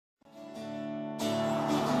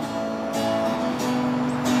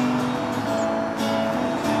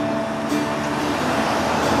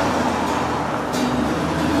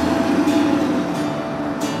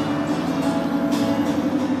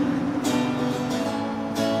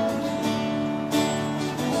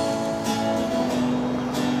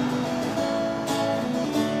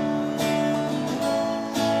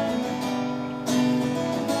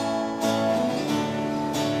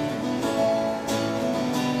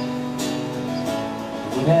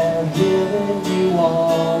would have given you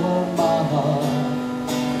all of my heart.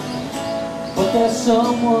 But there's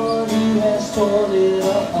someone who has torn it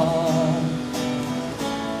apart,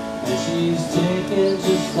 and she's taken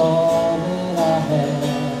just all that I have.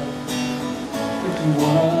 If you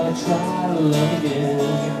wanna try to love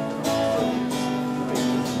again,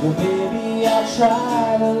 well baby, I'll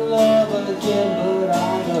try to love again, but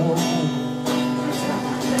I know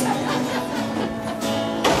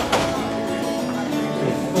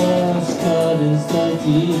the first cut is the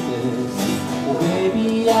deepest. Well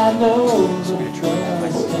baby, I know the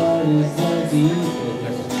first cut is the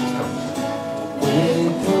deepest. When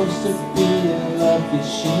it comes to being lucky,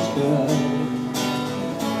 she's good.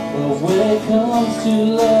 But when it comes to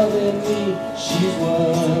loving me, she's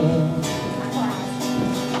worth.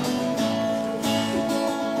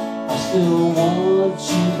 I still want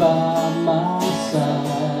you by my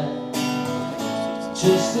side,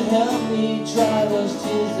 just to help me dry those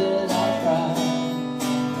tears that I cry.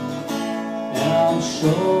 And I'm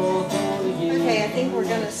sure gonna get. Okay, I think we're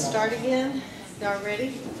going to start again. Y'all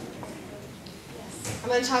ready? I'm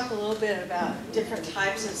going to talk a little bit about different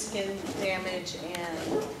types of skin damage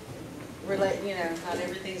and relate. You know, not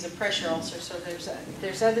everything's a pressure ulcer, so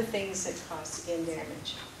there's other things that cause skin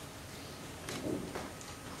damage.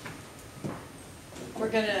 We're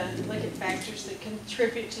going to look at factors that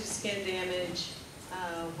contribute to skin damage.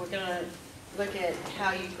 We're going to look at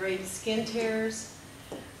how you grade skin tears,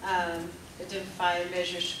 identify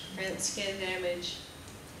measures to prevent skin damage.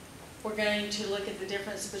 We're going to look at the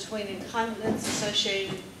difference between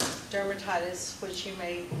incontinence-associated dermatitis, which you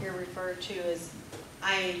may hear referred to as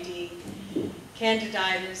IAD,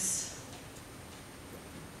 candiditis,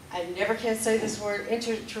 I never can say this word,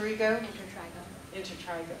 intertrigo,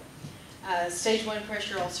 stage 1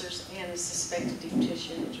 pressure ulcers, and a suspected deep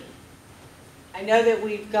tissue injury. I know that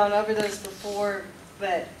we've gone over those before,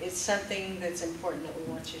 but it's something that's important that we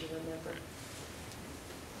want you to remember.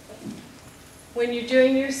 When you're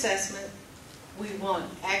doing your assessment, we want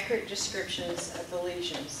accurate descriptions of the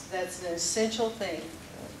lesions. That's an essential thing.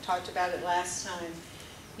 I talked about it last time.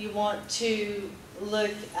 You want to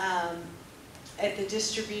look at the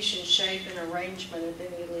distribution, shape, and arrangement of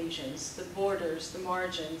any lesions, the borders, the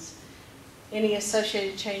margins, any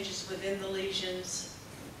associated changes within the lesions,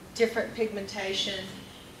 different pigmentation,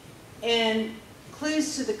 and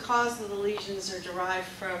clues to the cause of the lesions are derived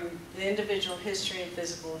from the individual history and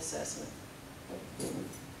physical assessment.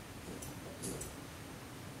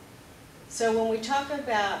 So when we talk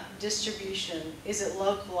about distribution, is it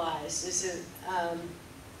localized? Is it,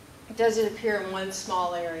 does it appear in one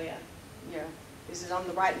small area? You know, is it on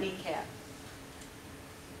the right kneecap?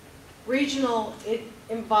 Regional, it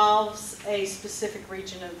involves a specific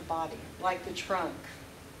region of the body, like the trunk,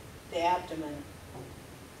 the abdomen,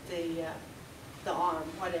 the arm,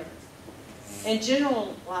 whatever. And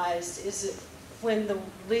generalized is it when the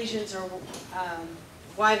lesions are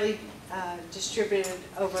widely distributed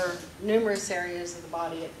over numerous areas of the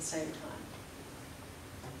body at the same time.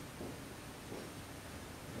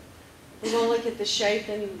 We're going to look at the shape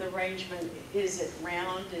and the arrangement. Is it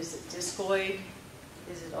round? Is it discoid?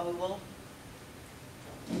 Is it oval?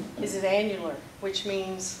 Is it annular, which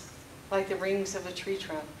means like the rings of a tree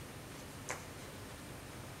trunk?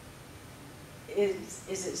 Is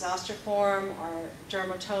it zostriform or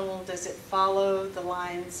dermatonal? Does it follow the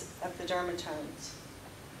lines of the dermatomes?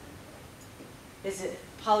 Is it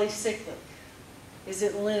polycyclic? Is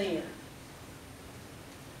it linear?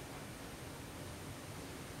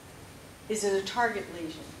 Is it a target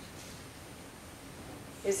lesion?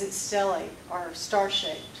 Is it stellate or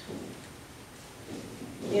star-shaped?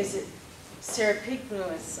 Is it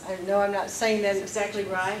seripigmenous? I know I'm not saying that exactly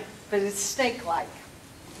right, but it's snake-like.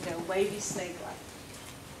 You know, wavy snake-like.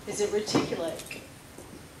 Is it reticulate?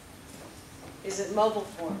 Is it mobile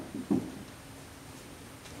form?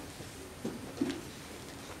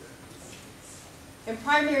 In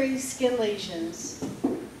primary skin lesions,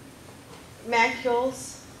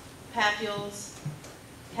 macules, papules,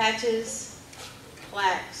 patches,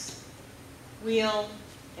 plaques, wheal,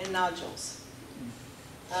 and nodules.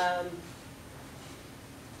 Can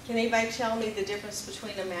anybody tell me the difference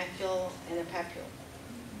between a macule and a papule?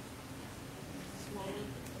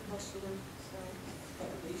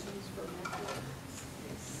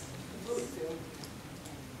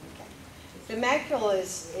 The macule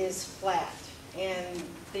is flat, and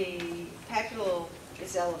the papule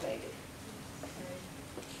is elevated.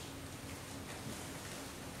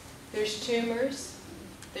 There's tumors,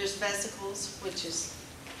 there's vesicles, which is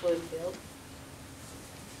fluid filled,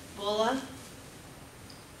 bulla,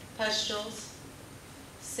 pustules,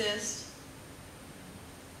 cyst,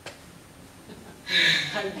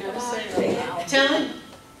 I'm going to say that. Tell him.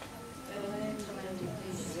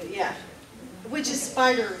 Yeah. Which is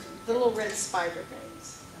spider, the little red spider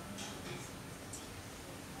veins.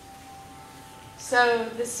 So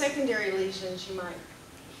the secondary lesions you might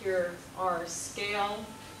hear are scale,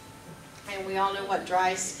 and we all know what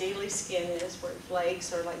dry, scaly skin is, where it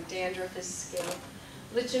flakes, or like dandruff is scale.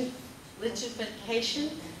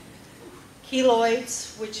 Lichenification,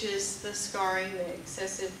 keloids, which is the scarring, the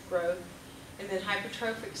excessive growth, and then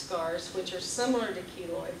hypertrophic scars, which are similar to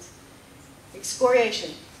keloids.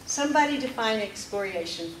 Excoriation. Somebody define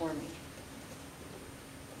excoriation for me.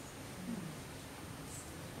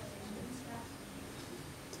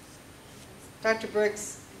 Dr.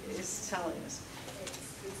 Brooks is telling us.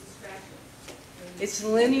 It's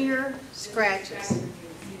linear scratches.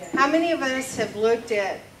 How many of us have looked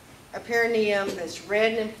at a perineum that's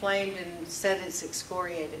red and inflamed and said it's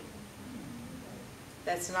excoriated?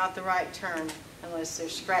 That's not the right term unless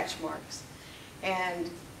there's scratch marks.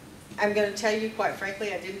 And I'm going to tell you, quite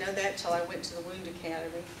frankly, I didn't know that until I went to the Wound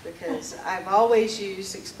Academy, because I've always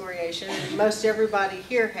used excoriation, and most everybody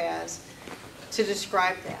here has, to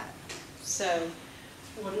describe that. So,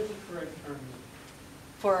 what is the correct term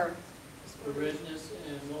for redness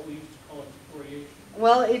and what we used to call excoriation?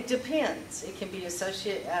 Well, it depends. It can be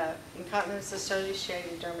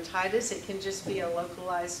incontinence-associated dermatitis. It can just be a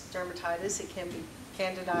localized dermatitis. It can be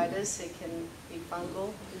candiditis. It can be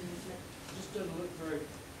fungal. It just doesn't look very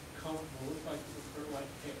comfortable. It looks like it would hurt like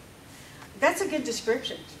heck. That's a good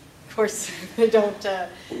description. Of course, they don't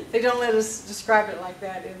let us describe it like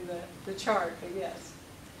that in the chart, but yes.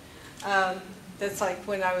 That's like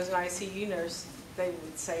when I was an ICU nurse, they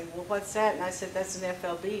would say, well, what's that? And I said, that's an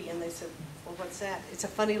FLB. And they said, well, what's that? It's a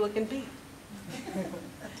funny looking bead.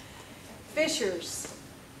 Fissures,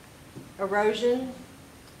 erosion,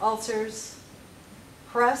 ulcers,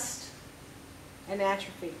 crust, and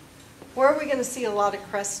atrophy. Where are we going to see a lot of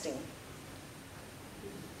crusting?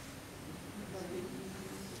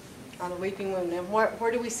 On a weeping wound. And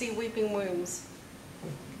where do we see weeping wounds?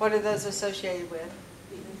 What are those associated with?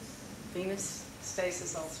 Venous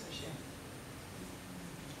stasis ulcers. Yeah.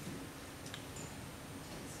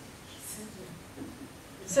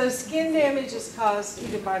 So skin damage is caused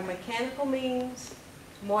either by mechanical means,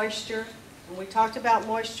 moisture, and we talked about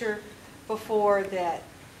moisture before, that,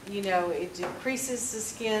 you know, it decreases the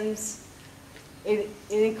skin's, it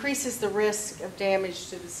increases the risk of damage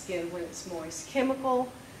to the skin when it's moist.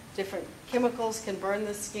 Different chemicals can burn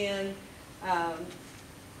the skin.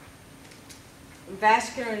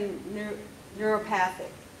 Vascular and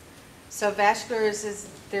neuropathic. So vascular is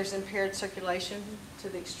there's impaired circulation to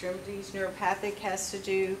the extremities. Neuropathic has to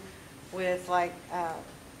do with like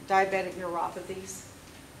diabetic neuropathies.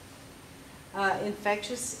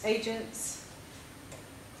 Infectious agents,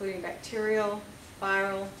 including bacterial,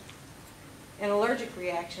 viral, and allergic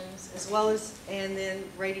reactions, as well as, and then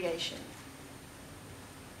radiation.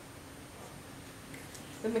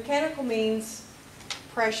 The mechanical means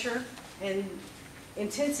pressure and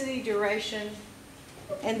intensity, duration,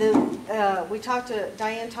 and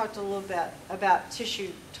Diane talked a little bit about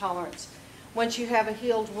tissue tolerance. Once you have a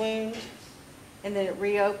healed wound and then it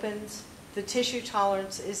reopens, the tissue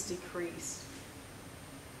tolerance is decreased.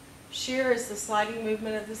 Shear is the sliding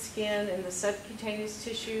movement of the skin and the subcutaneous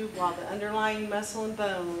tissue while the underlying muscle and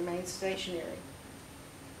bone remain stationary.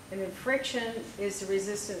 And then friction is the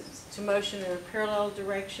resistance to motion in a parallel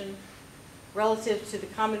direction relative to the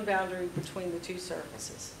common boundary between the two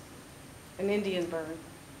surfaces. An Indian burn.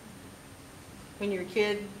 When you're a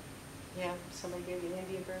kid, yeah, somebody gave you an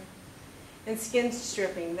Indian burn. And skin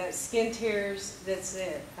stripping, that's skin tears, that's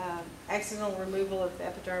it. Accidental removal of the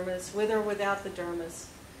epidermis, with or without the dermis.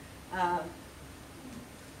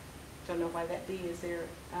 Don't know why that B is there.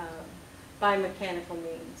 By mechanical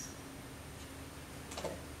means.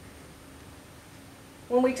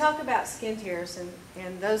 When we talk about skin tears,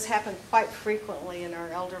 and those happen quite frequently in our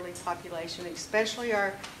elderly population, especially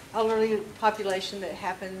our elderly population that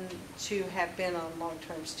happen to have been on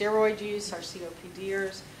long-term steroid use, our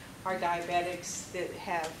COPDers, our diabetics that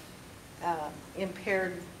have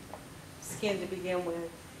impaired skin to begin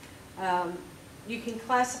with. You can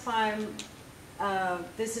classify them,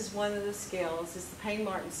 this is one of the scales, it's the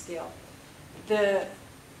Payne-Martin scale. The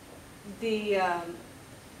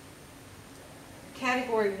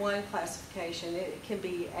Category 1 classification, it can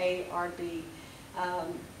be A or B.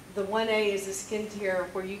 The 1A is a skin tear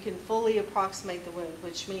where you can fully approximate the wound,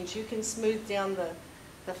 which means you can smooth down the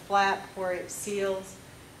flap where it seals,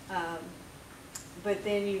 but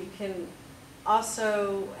then you can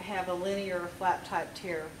also have a linear flap type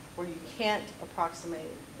tear where you can't approximate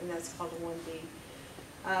it, and that's called a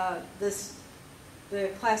 1B. The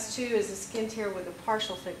class 2 is a skin tear with a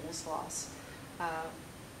partial thickness loss,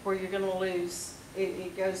 where you're going to lose,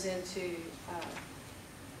 it goes into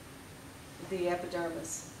the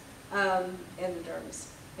epidermis, endodermis.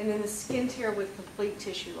 And then the skin tear with complete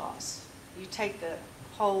tissue loss. You take the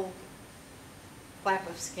whole flap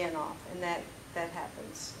of skin off, and that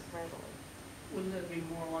happens readily. Wouldn't that be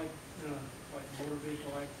more like motor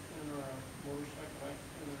vehicle accident or a motorcycle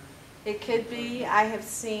accident? It could be. I have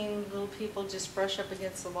seen little people just brush up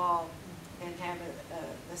against the wall and have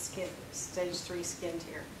a stage 3 skin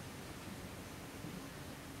tear.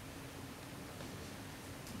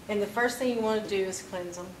 And the first thing you want to do is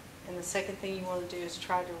cleanse them, and the second thing you want to do is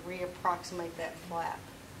try to reapproximate that flap.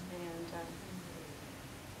 And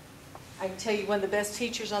I can tell you one of the best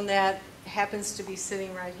teachers on that happens to be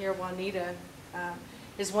sitting right here. Juanita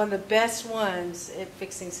is one of the best ones at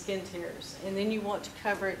fixing skin tears. And then you want to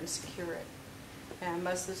cover it and secure it. And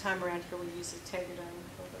most of the time around here we use a Tegaderm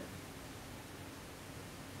cover.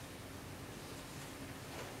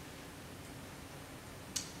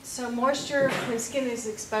 So moisture, when skin is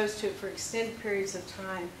exposed to it for extended periods of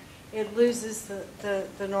time, it loses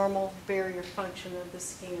the normal barrier function of the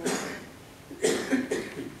skin.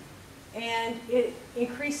 And it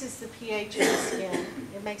increases the pH of the skin.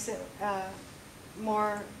 It makes it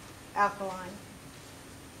more alkaline.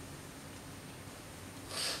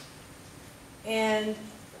 And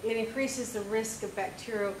it increases the risk of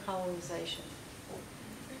bacterial colonization.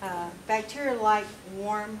 Bacteria like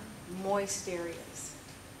warm, moist areas.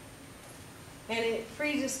 And it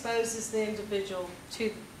predisposes the individual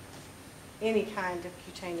to any kind of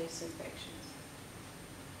cutaneous infections.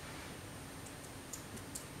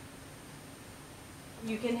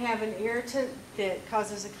 You can have an irritant that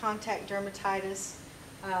causes a contact dermatitis.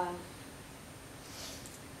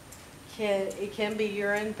 It can be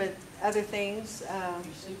urine, but other things.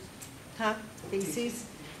 Feces.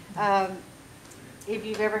 If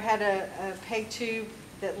you've ever had a peg tube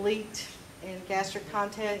that leaked in gastric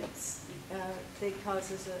contents, that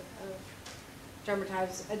causes a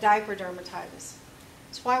dermatitis, a diaper dermatitis.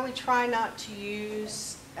 It's why we try not to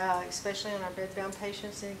use, especially on our bedbound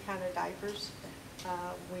patients, any kind of diapers.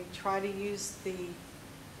 We try to use the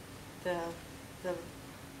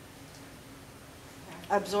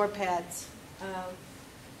absorb pads.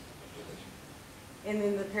 And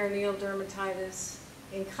then the perineal dermatitis.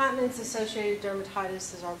 Incontinence-associated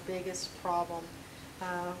dermatitis is our biggest problem.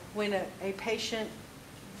 When a patient,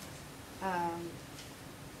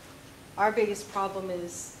 our biggest problem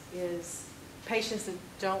is patients that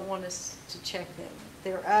don't want us to check them.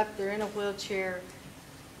 They're up, they're in a wheelchair,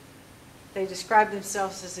 they describe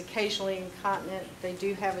themselves as occasionally incontinent, they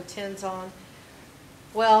do have a TENS on.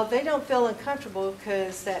 Well, they don't feel uncomfortable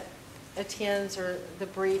because that a TENS or the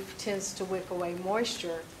brief tends to wick away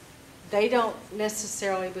moisture. They don't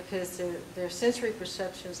necessarily, because their sensory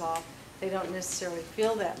perception's off, they don't necessarily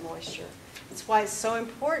feel that moisture. That's why it's so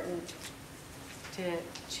important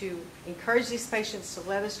to encourage these patients to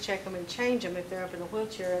let us check them and change them if they're up in a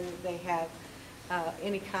wheelchair and they have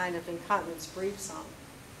any kind of incontinence briefs on.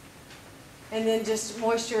 And then just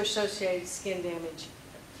moisture-associated skin damage,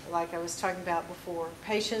 like I was talking about before.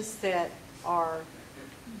 Patients that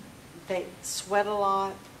they sweat a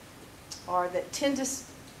lot, or that tend to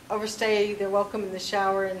overstay their welcome in the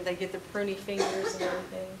shower and they get the pruny fingers and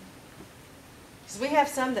everything. Because we have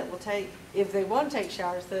some that will take, if they want to take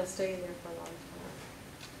showers, they'll stay in there for a long time.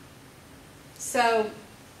 So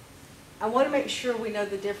I want to make sure we know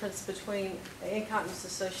the difference between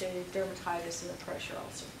incontinence-associated dermatitis and a pressure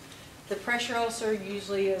ulcer. The pressure ulcer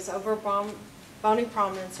usually is over bony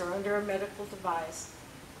prominence or under a medical device.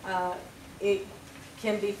 It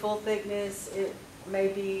can be full thickness. It may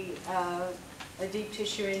be a deep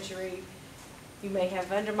tissue injury. You may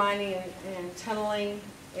have undermining and tunneling,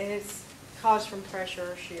 and it's caused from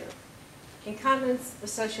pressure or shear.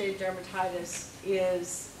 Incontinence-associated dermatitis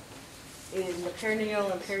is in the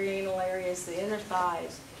perineal and perianal areas, the inner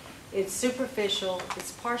thighs. It's superficial,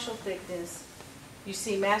 it's partial thickness. You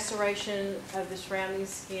see maceration of the surrounding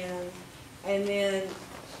skin, and then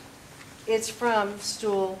it's from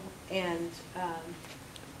stool and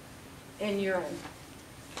urine.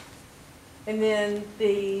 And then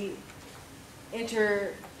the I'm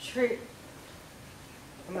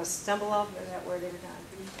going to stumble off that word every time.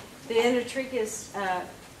 The intertrichous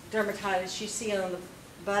dermatitis you see on the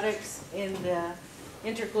buttocks in the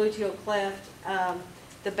intergluteal cleft,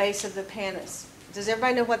 the base of the pannus. Does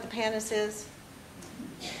everybody know what the pannus is?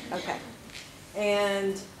 Okay.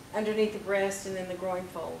 And underneath the breast and in the groin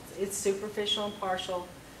folds. It's superficial and partial.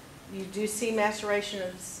 You do see maceration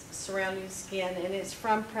of surrounding skin, and it's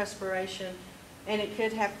from perspiration, and it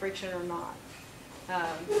could have friction or not.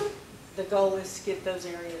 The goal is to get those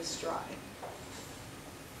areas dry.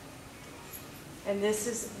 And this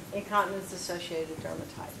is incontinence-associated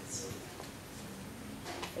dermatitis.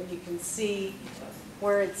 And you can see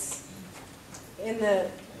where it's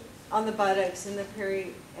on the buttocks, in the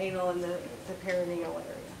perianal, and the perineal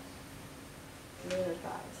area, and the inner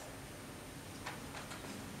thighs.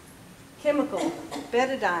 Chemical,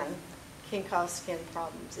 betadine, can cause skin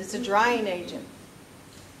problems. It's a drying agent.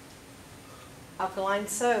 Alkaline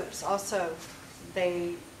soaps also,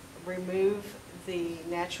 they remove the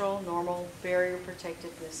natural, normal barrier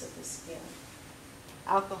protectiveness of the skin.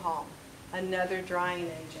 Alcohol, another drying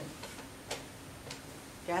agent.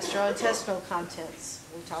 Gastrointestinal contents,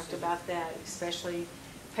 we talked about that, especially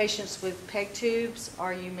patients with PEG tubes,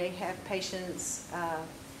 or you may have patients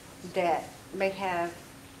that may have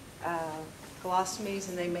colostomies,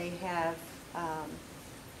 and they may have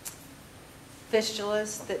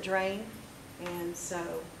fistulas that drain, and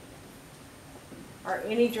so, or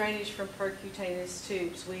any drainage from percutaneous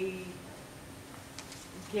tubes. We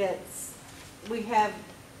have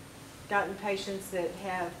gotten patients that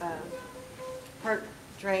have perc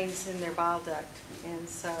drains in their bile duct, and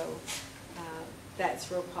so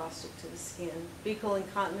that's real caustic to the skin. Fecal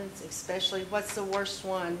incontinence, especially. What's the worst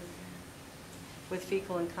one with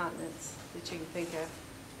fecal incontinence that you can think of?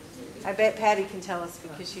 I bet Patty can tell us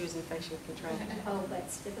because she was infection control. Oh,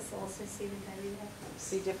 that's difficile to see the diarrhea.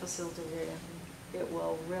 C. difficile diarrhea. It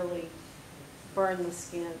will really burn the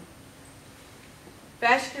skin.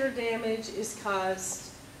 Vascular damage is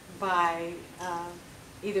caused by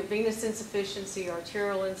either venous insufficiency,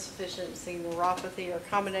 arterial insufficiency, neuropathy, or a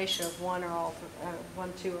combination of one,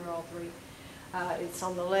 two, or all three. It's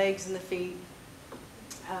on the legs and the feet.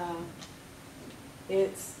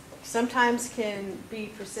 It's sometimes can be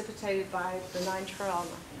precipitated by benign trauma.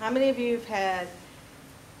 How many of you have had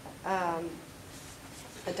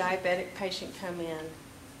a diabetic patient come in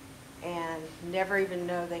and never even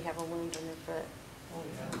know they have a wound on their foot? Oh,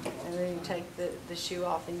 yeah. And then you take the shoe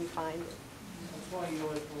off and you find it. That's why you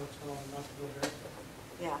always want to tell them not to go barefoot.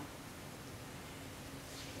 Yeah.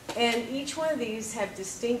 And each one of these have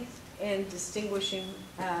distinct and distinguishing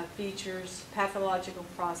features, pathological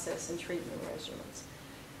process, and treatment regimens.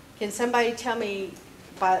 Can somebody tell me,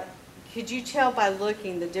 could you tell by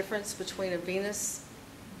looking the difference between a venous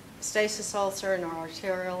stasis ulcer and an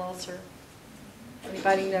arterial ulcer?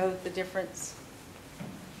 Anybody know the difference?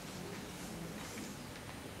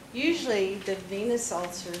 Usually the venous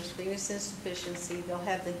ulcers, venous insufficiency, they'll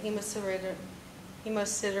have the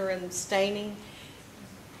hemosiderin staining,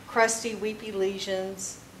 crusty, weepy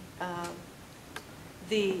lesions.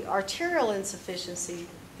 The arterial insufficiency,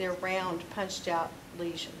 they're round, punched out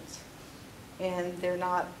lesions, and they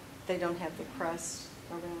don't have the crust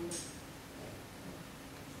around it.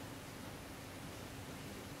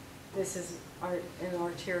 This is an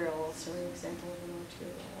arterial ulcer, an example of an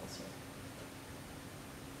arterial ulcer.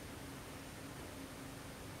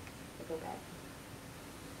 I'll go back.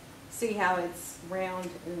 See how it's round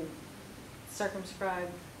and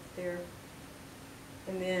circumscribed there?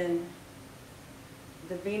 And then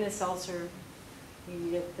the venous ulcer,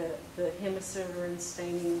 you get the hemosiderin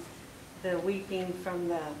staining, the weeping from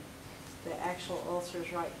the actual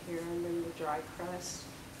ulcers right here, and then the dry crust.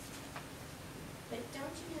 But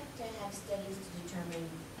don't you have to have studies to determine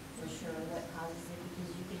for sure what causes it? Because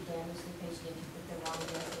you could damage the patient if you put the wrong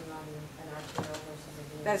medicine on an arterial versus a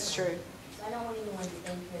venous. That's true. So I don't want anyone to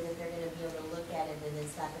think here that they're going to be able to look at it and then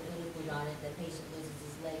slap an Uda boot on it, the patient loses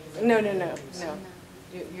his leg. No.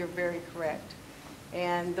 You're very correct.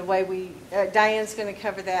 And the way Diane's going to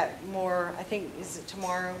cover that more, I think, is it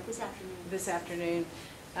tomorrow? This afternoon.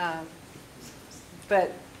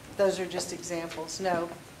 But those are just examples. No.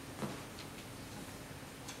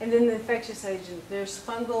 And then the infectious agent. There's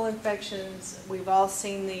fungal infections. We've all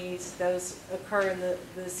seen these. Those occur in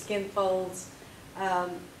the skin folds.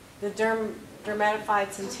 The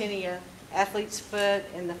dermatophytes and tinea, athlete's foot,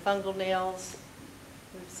 and the fungal nails.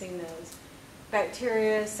 We've seen those.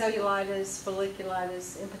 Bacteria, cellulitis,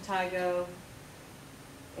 folliculitis, impetigo,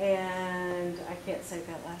 and I can't say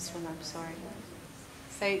that last one, I'm sorry.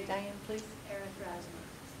 Say it, Diane, please. Erythrasma.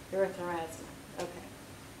 Erythrasma, okay.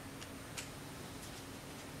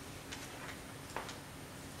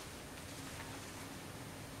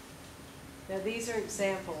 Now these are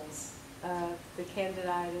examples of the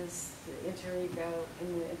candiditis, the interego,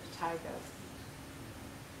 and the impetigo.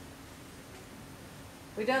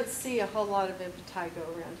 We don't see a whole lot of impetigo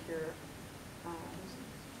around here,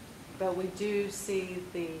 but we do see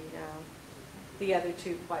the other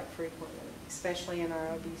two quite frequently, especially in our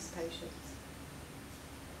obese patients.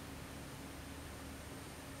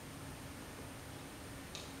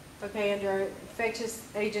 Okay, under infectious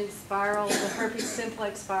agents, viral, the herpes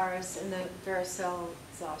simplex virus and the varicella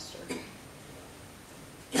zoster.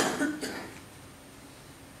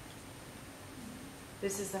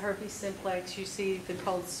 This is the herpes simplex. You see the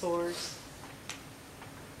cold sores.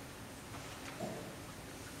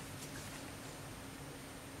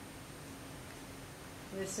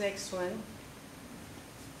 This next one,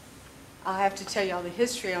 I'll have to tell you all the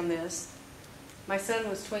history on this. My son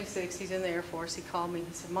was 26, he's in the Air Force. He called me,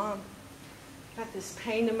 he said, Mom, I got this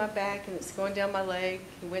pain in my back and it's going down my leg.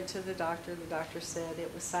 He went to the doctor said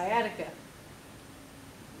it was sciatica.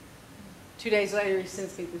 2 days later, he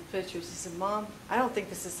sends me the pictures. He said, Mom, I don't think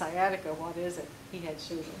this is sciatica. What is it? He had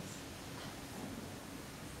shingles.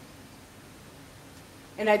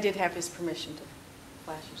 And I did have his permission to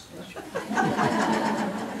flash his picture.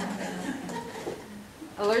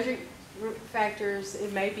 Allergic factors,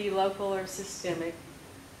 it may be local or systemic.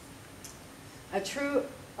 A true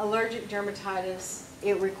allergic dermatitis,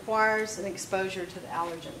 it requires an exposure to the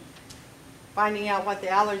allergen. Finding out what the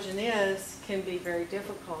allergen is can be very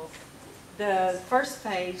difficult. The first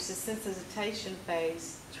phase, the sensitization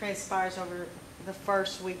phase, transpires over the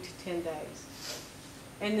first week to 10 days.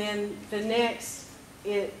 And then the next,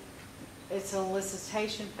 it's an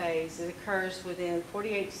elicitation phase. It occurs within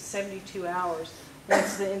 48 to 72 hours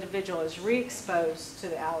once the individual is re-exposed to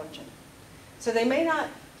the allergen. So they may not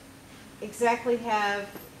exactly have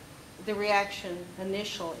the reaction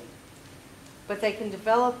initially, but they can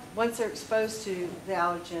develop, once they're exposed to the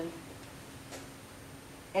allergen,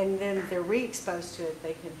 and then they're re-exposed to it,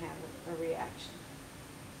 they can have a reaction.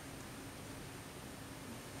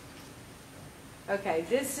 Okay,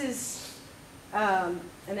 this is an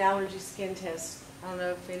allergy skin test. I don't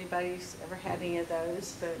know if anybody's ever had any of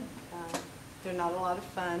those, but they're not a lot of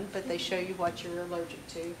fun, but they show you what you're allergic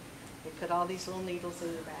to. They put all these little needles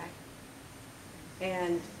in your back.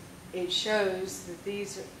 And it shows that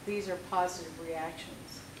these are positive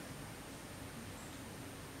reactions.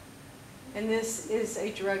 And this is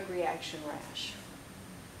a drug reaction rash.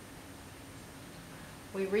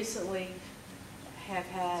 We recently have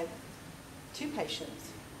had 2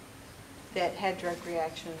 patients that had drug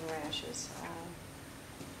reaction rashes.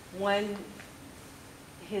 One,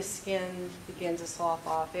 his skin began to slough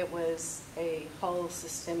off. It was a whole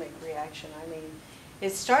systemic reaction. I mean,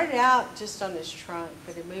 it started out just on his trunk,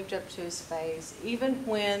 but it moved up to his face. Even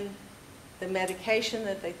when the medication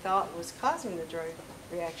that they thought was causing the drug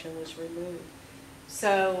reaction was removed.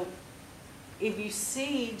 So if you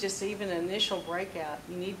see just even an initial breakout,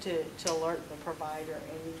 you need to alert the provider,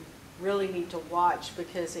 and you really need to watch,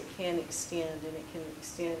 because it can extend, and it can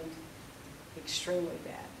extend extremely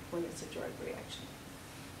bad when it's a drug reaction.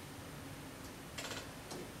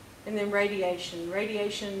 And then radiation.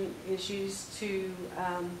 Radiation is used to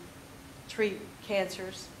treat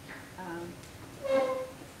cancers.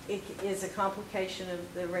 It is a complication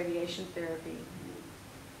of the radiation therapy.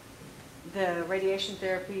 The radiation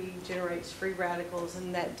therapy generates free radicals,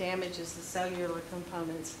 and that damages the cellular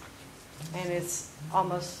components. And it's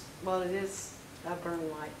almost, well, it is a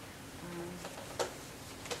burn-like.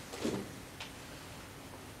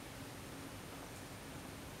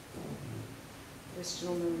 This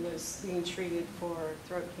gentleman was being treated for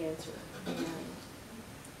throat cancer and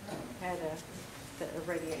had a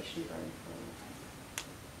radiation burn from it.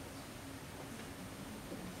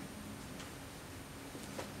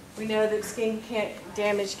 We know that skin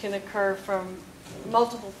damage can occur from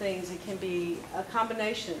multiple things. It can be a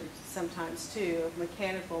combination sometimes too of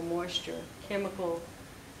mechanical, moisture, chemical,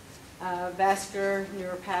 vascular,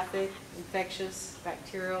 neuropathic, infectious,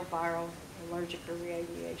 bacterial, viral, allergic, or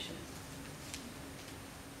radiation.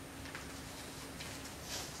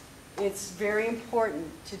 It's very important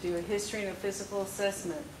to do a history and a physical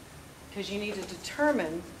assessment, because you need to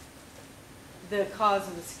determine the cause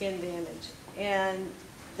of the skin damage. And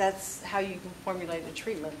that's how you can formulate a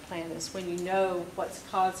treatment plan, is when you know what's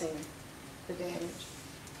causing the damage.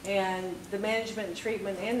 And the management and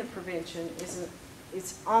treatment and the prevention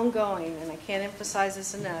it's ongoing, and I can't emphasize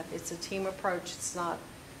this enough. It's a team approach. It's not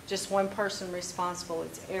just one person responsible.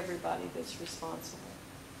 It's everybody that's responsible.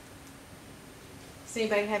 Does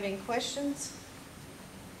anybody have any questions?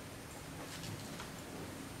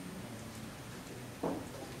 I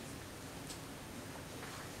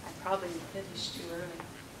probably finished too early.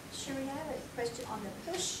 Sheree, I have a question on the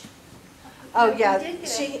push. Oh, yeah. We did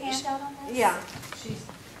get a handout on this? Yeah, she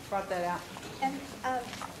brought that out. And,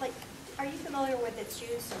 like, are you familiar with its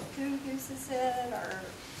use, or who uses it, or?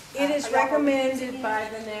 It is are y'all recommended using by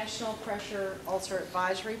it? the National Pressure Ulcer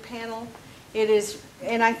Advisory Panel. It is,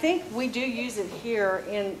 and I think we do use it here,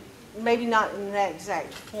 in maybe not in that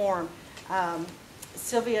exact form.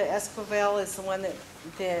 Sylvia Esquivel is the one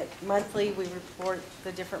that monthly we report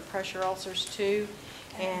the different pressure ulcers to,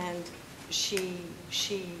 and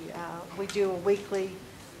we do a weekly,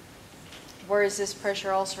 where is this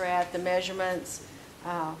pressure ulcer at, the measurements,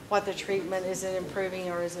 what the treatment, is it improving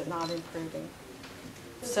or is it not improving.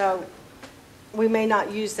 So we may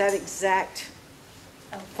not use that exact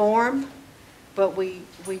form, but we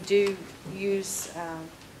do use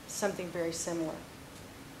something very similar.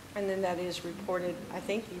 And then that is reported, I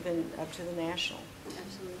think, even up to the national.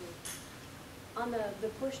 Absolutely. On the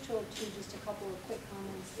push tool too, just a couple of quick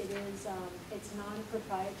comments. It is, it's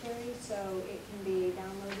non-proprietary, so it can be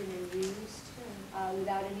downloaded and used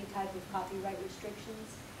without any type of copyright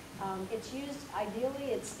restrictions. It's used,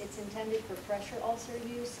 ideally, it's intended for pressure ulcer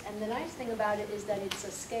use, and the nice thing about it is that it's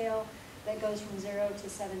a scale that goes from 0 to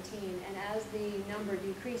 17, and as the number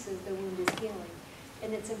decreases, the wound is healing.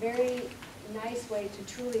 And it's a very nice way to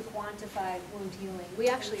truly quantify wound healing. We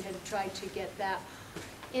actually had tried to get that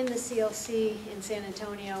in the CLC in San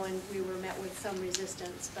Antonio, and we were met with some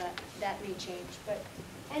resistance, but that may change. But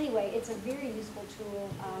anyway, it's a very useful tool.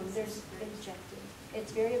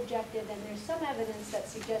 It's very objective, and there's some evidence that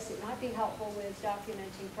suggests it might be helpful with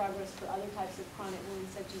documenting progress for other types of chronic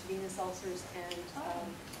wounds, such as venous ulcers and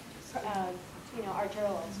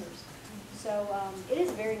arterial ulcers. So it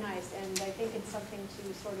is very nice, and I think it's something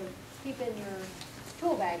to sort of keep in your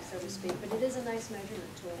tool bag, so to speak, but it is a nice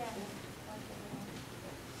measurement tool. Yeah.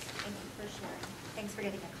 Thank you for sharing. Thanks for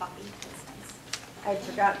getting a copy. That's nice. I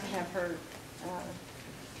forgot to have her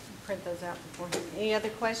print those out beforehand. Any other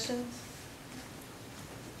questions?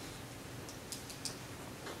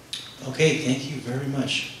 Okay, thank you very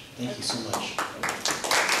much. Thank you so much.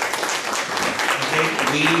 Okay,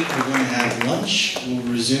 we are going to have lunch. We'll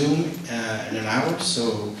resume in an hour,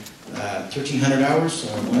 so 1300 hours, so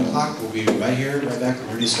 1 o'clock. We'll be right here, right back,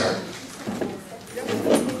 ready to start.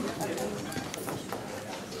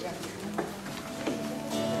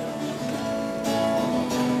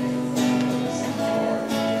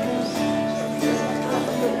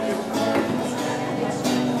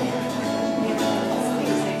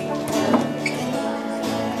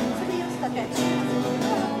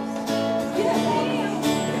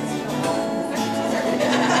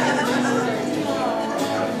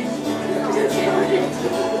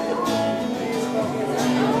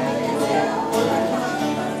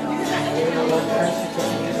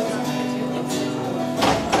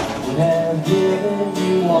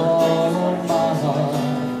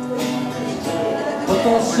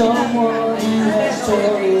 Someone who has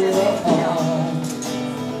torn it apart,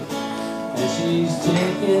 and she's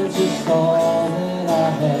taken just all that I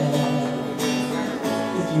have.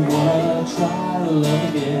 If you wanna try to love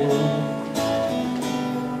again,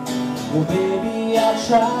 well baby, I'll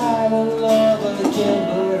try to love again,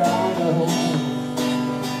 but I know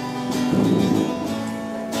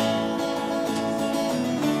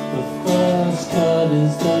the first cut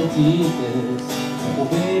is the deepest. Well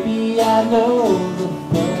baby, I know the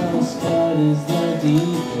first cut is the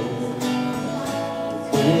deepest.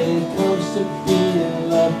 When it comes to being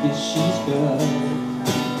lucky, she's good.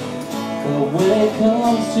 But when it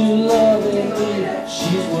comes to loving me,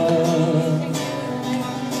 she's worth.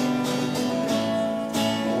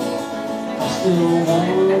 I still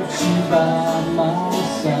want you by my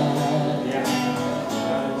side,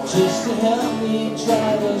 just to help me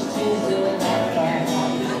dry those tears that I cry.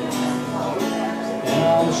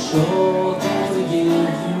 I'm sure gonna give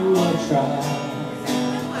you a try.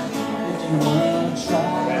 If you wanna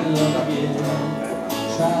try love again,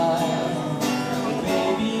 try.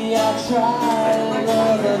 Baby, I'll try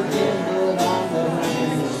love again, but I know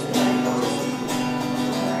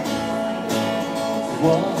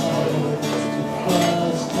what the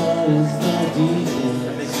first cut is the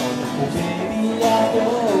deepest. Well, baby, I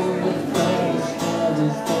know the first cut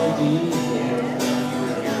is the deepest.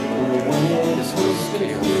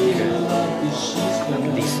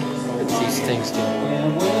 These things do.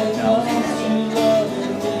 And when it comes to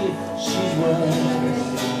loving me, she's worth.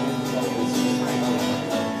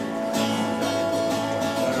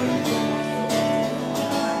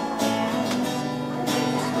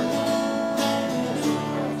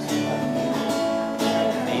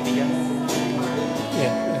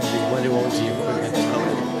 Yeah, and when it won't do equipment.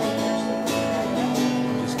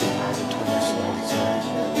 Just give me the 20 slides.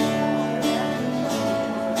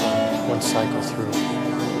 One cycle through.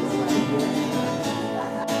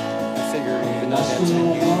 I figure even though that's in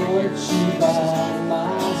use for years, you by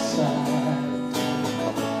my side,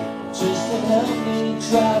 just to help me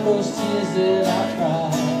dry those tears that I cry.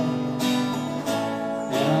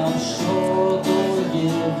 And I'm sure gonna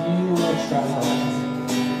give you a try.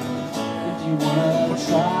 If you wanna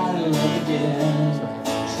try to love again.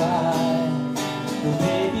 Try. Well,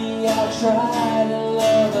 baby, I'll try to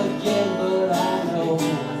love again, but I know.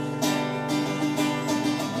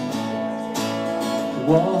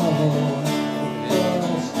 Whoa,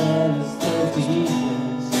 first cut is the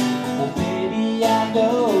deepest. Well, baby, I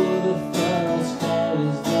know the first cut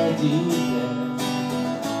is the deepest.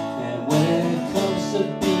 And when it comes to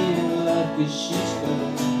being lucky, she's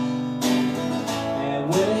good. And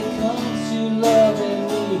when it comes to loving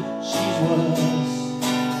me, she's worse.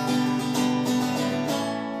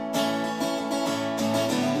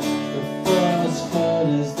 The first cut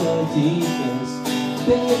is the deepest.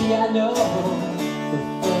 Baby, I know.